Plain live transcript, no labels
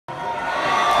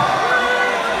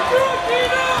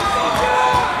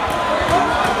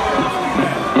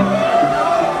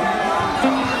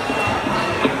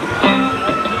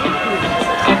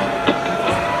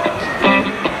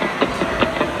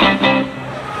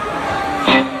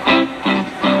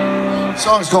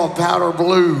song's called Powder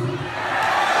Blue.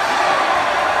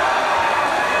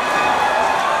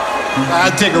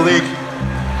 I'll take a leak.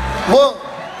 1,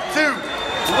 2,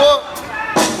 1.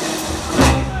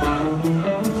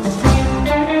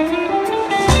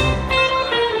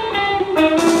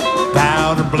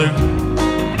 Powder blue.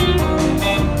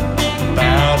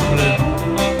 Powder blue.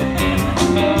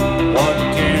 What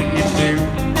can you do?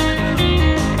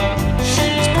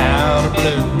 She's powder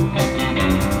blue.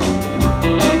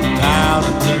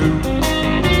 Powder blue.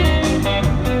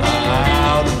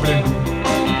 Powder blue.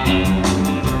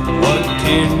 What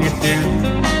can you do?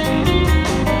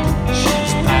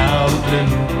 She's powder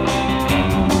blue.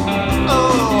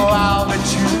 Oh, I'll bet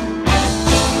you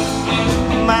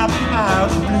my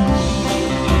powder blue.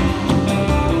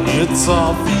 It's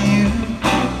all for you.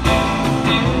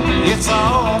 It's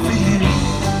all for you.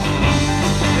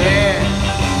 Yeah.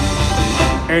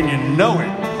 And you know it.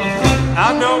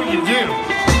 I know you do.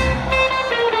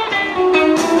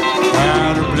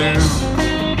 Powder blue.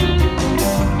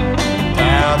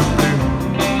 Powder blue.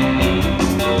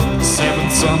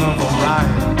 Seventh son of Orion.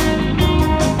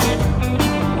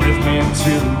 With me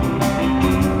too.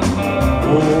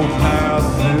 Oh,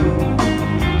 powder blue.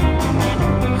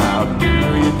 How do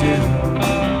you do?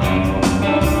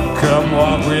 Come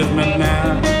walk with me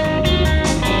now.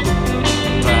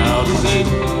 Powder blue.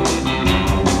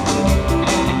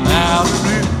 Powder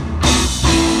blue.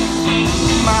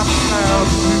 My powder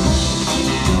blue.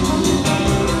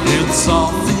 It's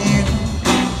all for you.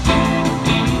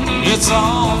 It's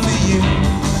all for you.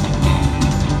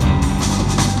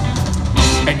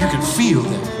 And you can feel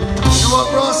that. You want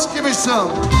Ross? Give me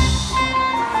some.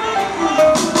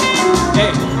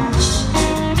 Hey.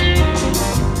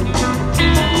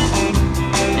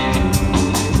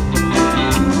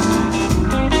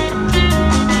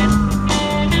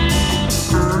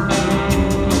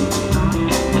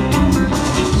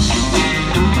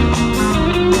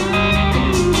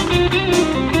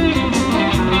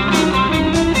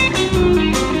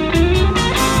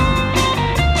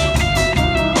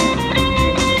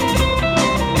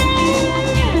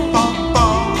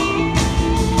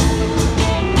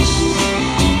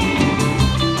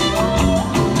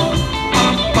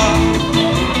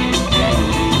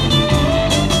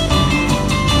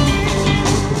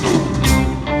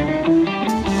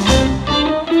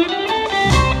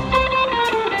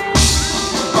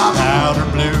 Powder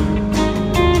blue,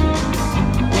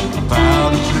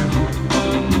 powder blue.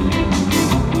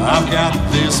 I've got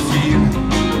this feeling.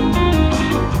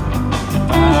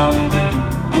 Powder blue,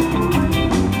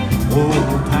 oh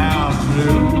powder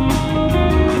blue.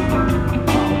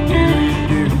 How do you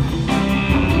do?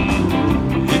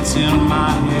 It's in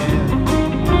my head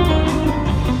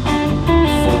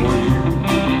for you.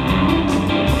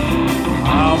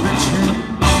 I'll bet you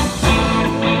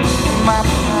my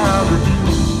powder blue.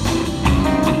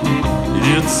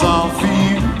 It's all for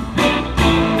you.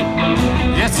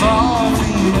 It's all for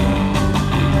you.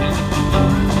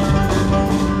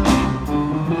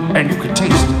 And you can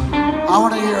taste it. I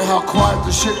want to hear how quiet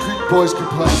the Shit Creek Boys can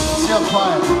play. See how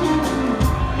quiet.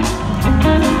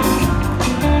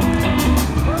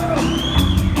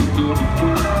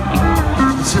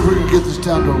 Let's see if we can get this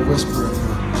down to a whisper in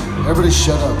here. Everybody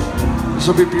shut up. This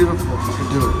will be beautiful if we can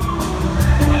do it.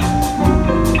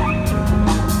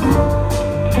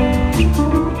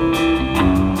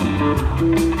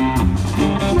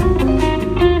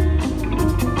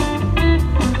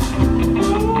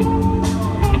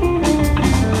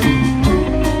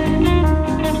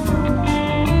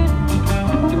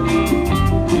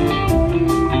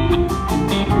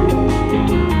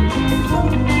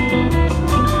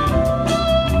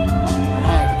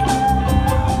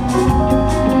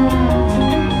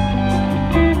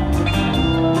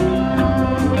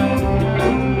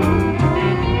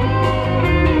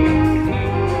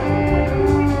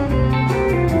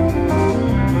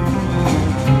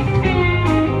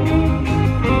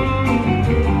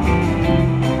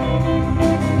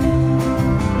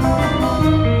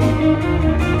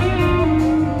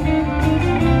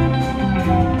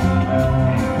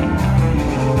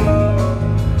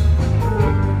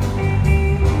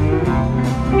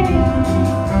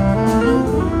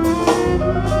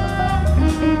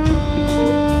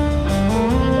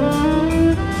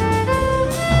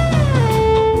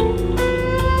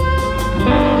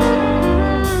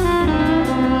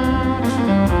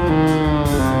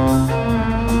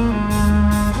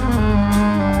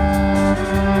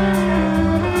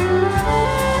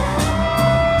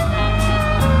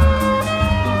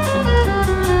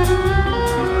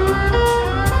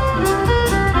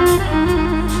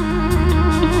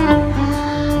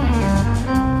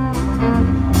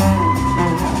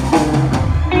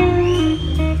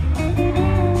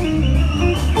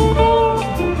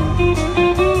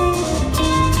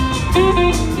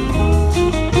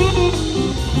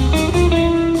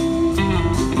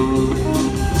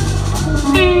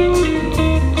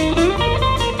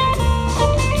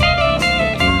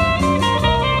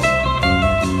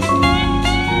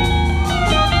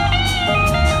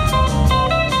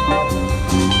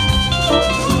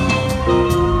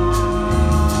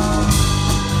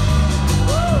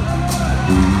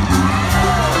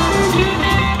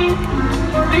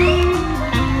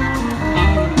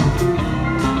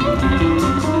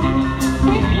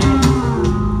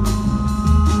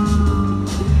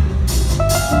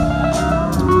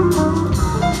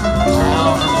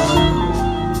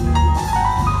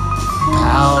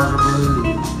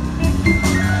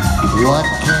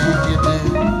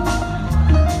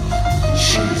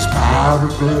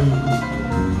 blue,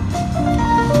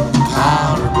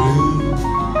 powder blue,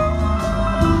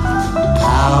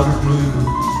 powder blue.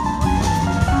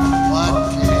 What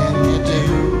can you do?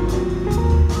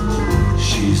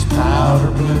 She's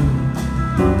powder blue.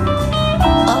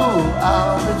 Oh,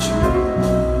 I'll be true.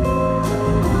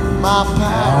 My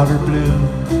powder blue.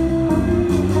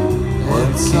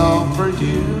 It's all for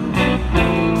you.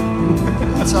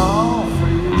 It's all for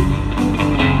you.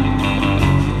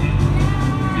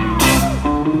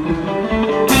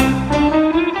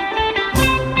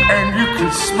 And you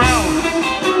can smell it.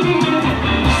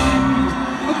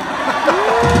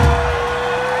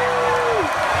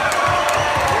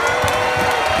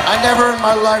 I never in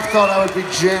my life thought I would be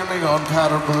jamming on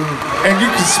Powder Blue. And you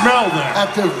can smell that.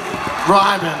 At the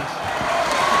Ryman.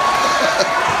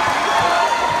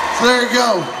 So there you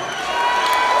go.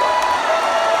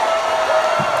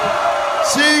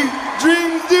 See,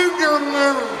 dreams do come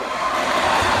true.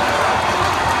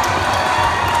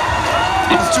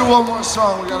 Let's do one more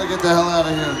song. We gotta get the hell out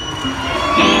of here.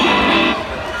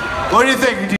 What do you think?